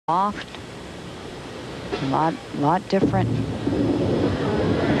soft, lot different,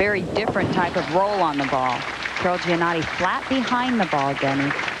 very different type of roll on the ball. Carol Gianotti flat behind the ball,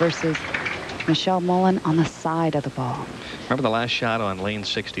 Denny, versus Michelle Mullen on the side of the ball. Remember the last shot on lane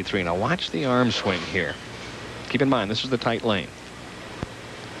 63. Now watch the arm swing here. Keep in mind, this is the tight lane.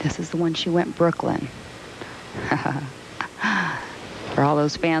 This is the one she went Brooklyn. For all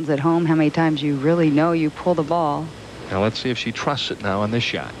those fans at home, how many times you really know you pull the ball. Now let's see if she trusts it now on this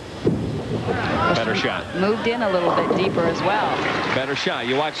shot. Better shot. Moved in a little bit deeper as well. Better shot.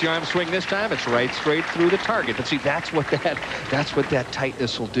 You watch the arm swing this time. It's right straight through the target. But see, that's what that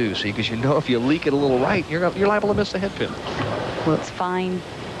tightness will do. See, because you know if you leak it a little right, you're liable to miss the head pin. Well, it's fine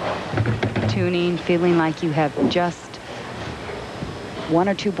tuning, feeling like you have just 1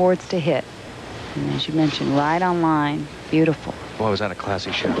 or 2 boards to hit. And as you mentioned, right on line. Beautiful. Boy, was that a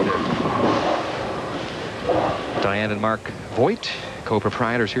classy shot there. Diane and Mark Voigt,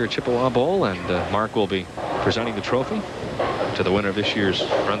 co-proprietors here at Chippewa Bowl, and Mark will be presenting the trophy to the winner of this year's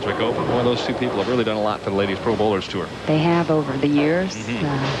Brunswick Open. Boy, those two people have really done a lot for the Ladies Pro Bowlers Tour. They have over the years.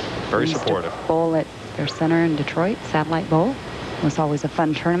 Very supportive. Bowl at their center in Detroit, Satellite Bowl. It was always a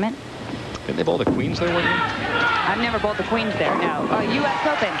fun tournament. Didn't they bowl the Queens there one year? I've never bowled the Queens there, no. Oh, U.S.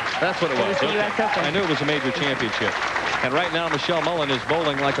 Open. That's what it was. It was the U.S. Open. I knew it was a major championship. And right now, Michelle Mullen is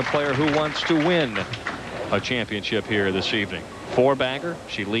bowling like a player who wants to win a championship here this evening. 4-bagger.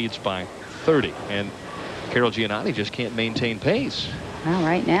 She leads by 30. And Carol Gianotti just can't maintain pace. Well,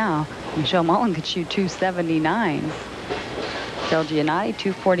 right now, Michelle Mullen could shoot 279. Carol Gianotti,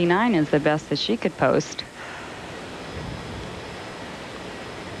 249 is the best that she could post.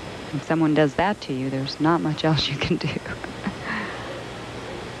 If someone does that to you, there's not much else you can do.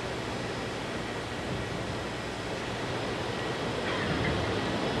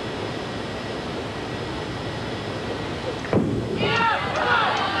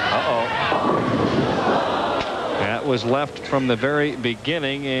 That was left from the very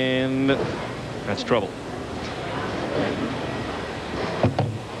beginning, and that's trouble.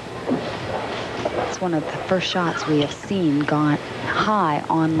 It's one of the first shots we have seen gone high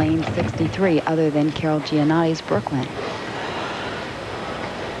on lane 63, other than Carol Gianotti's Brooklyn.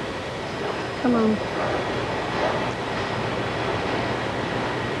 Come on.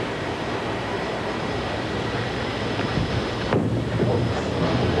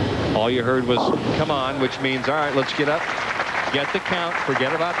 All you heard was, come on, which means, all right, let's get up, get the count,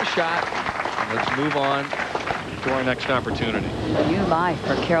 forget about the shot, and let's move on to our next opportunity. New life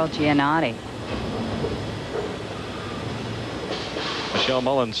for Carol Gianotti. Michelle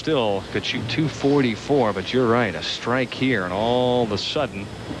Mullen still could shoot 244, but you're right, a strike here, and all of a sudden,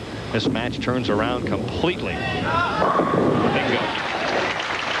 this match turns around completely. Bingo.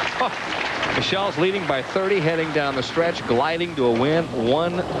 Oh. Michelle's leading by 30, heading down the stretch, gliding to a win.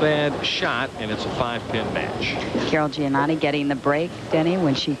 One bad shot, and it's a 5-pin match. Carol Gianotti getting the break, Denny,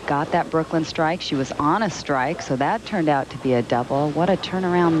 when she got that Brooklyn strike. She was on a strike, so that turned out to be a double. What a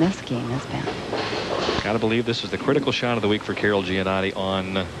turnaround this game has been. Gotta believe this is the critical shot of the week for Carol Gianotti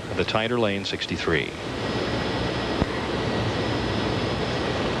on the tighter lane 63.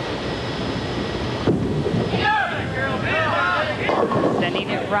 Sending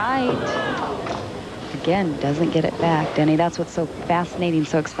it right. Again, doesn't get it back. Denny, that's what's so fascinating,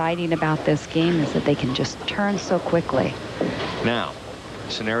 so exciting about this game, is that they can just turn so quickly. Now,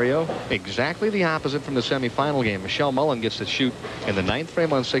 scenario exactly the opposite from the semifinal game. Michelle Mullen gets to shoot in the 9th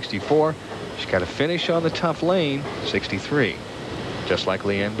frame on 64. She's got to finish on the tough lane 63, just like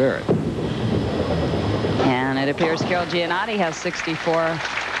Leanne Barrett. And it appears Carol Gianotti has 64.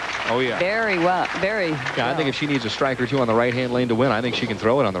 Oh, yeah. Very well. Very Yeah, well. I think if she needs a strike or two on the right-hand lane to win, I think she can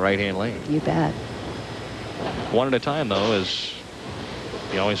throw it on the right-hand lane. You bet. One at a time, though, as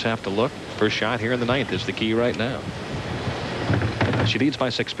you always have to look. First shot here in the 9th is the key right now. She leads by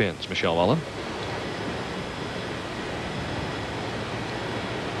 6 pins, Michelle Mullen.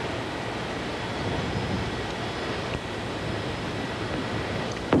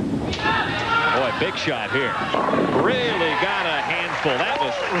 Boy, big shot here. Really got a handful. That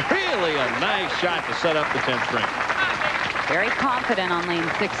was really a nice shot to set up the 10th frame. Very confident on lane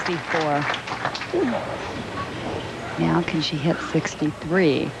 64. Now can she hit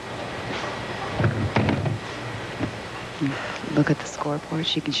 63? Look at the scoreboard.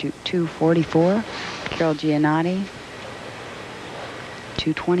 She can shoot 244. Carol Gianotti,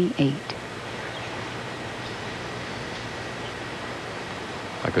 228.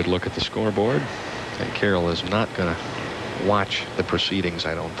 A good look at the scoreboard. And Carol is not going to watch the proceedings,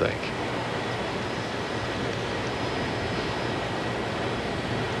 I don't think.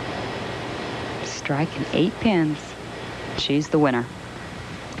 Striking 8 pins. She's the winner.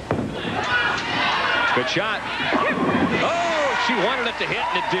 Good shot. Oh, she wanted it to hit,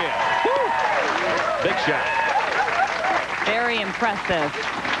 and it did. Woo. Big shot. Very impressive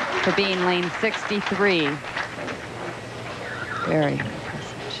for being lane 63. Very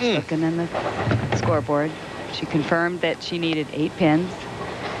impressive. She's looking in the scoreboard. She confirmed that she needed 8 pins.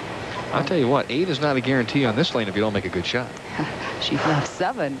 I'll tell you what, 8 is not a guarantee on this lane if you don't make a good shot. She left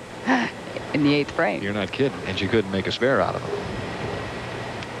 7 in the 8th frame. You're not kidding, and she couldn't make a spare out of it.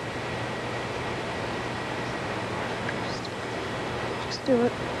 Just do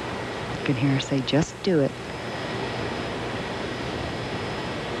it. You can hear her say, just do it.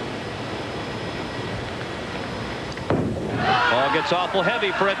 Ball gets awful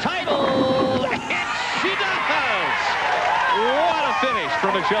heavy for a title. And she does. What a finish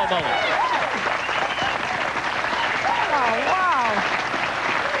for Michelle Mullen. Oh, wow.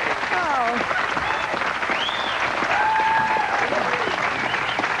 Oh.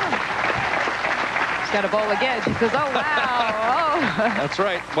 She's got a bowl again. She says, oh, wow. Oh. That's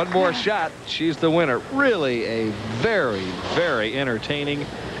right. One more shot. She's the winner. Really a very, very entertaining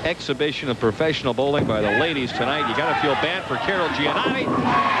exhibition of professional bowling by the ladies tonight. You got to feel bad for Carol Gianotti.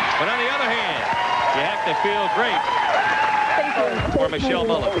 But on the other hand, you have to feel great for Michelle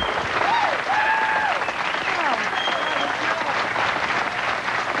Mullen.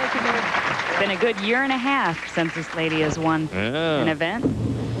 It's been a good year and a half since this lady has won an event.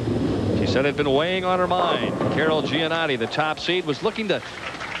 She said it had been weighing on her mind. Carol Gianotti, the top seed, was looking to,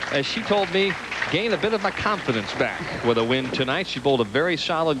 as she told me, gain a bit of my confidence back with a win tonight. She bowled a very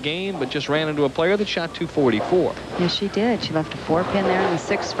solid game, but just ran into a player that shot 244. Yes, she did. She left a 4-pin there in the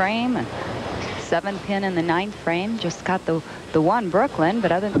 6th frame and 7-pin in the 9th frame. Just got the one Brooklyn,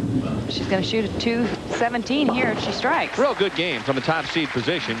 but she's going to shoot a 217 here if she strikes. Real good game from a top seed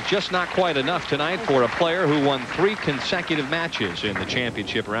position. Just not quite enough tonight for a player who won 3 consecutive matches in the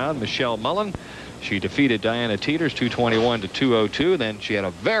championship round, Michelle Mullen. She defeated Diana Teeters 221 to 202. Then she had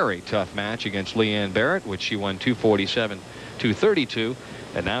a very tough match against Leanne Barrett, which she won 247 232.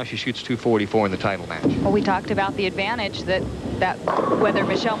 And now she shoots 244 in the title match. Well, we talked about the advantage that whether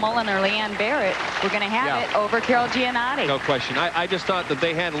Michelle Mullen or Leanne Barrett were going to have it over Carol Gianotti. No question. I just thought that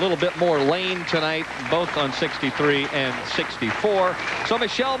they had a little bit more lane tonight, both on 63 and 64. So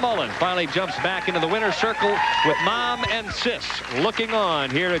Michelle Mullen finally jumps back into the winner's circle with Mom and Sis looking on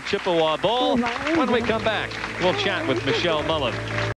here at Chippewa Bowl. When we come back, we'll chat with Michelle Mullen.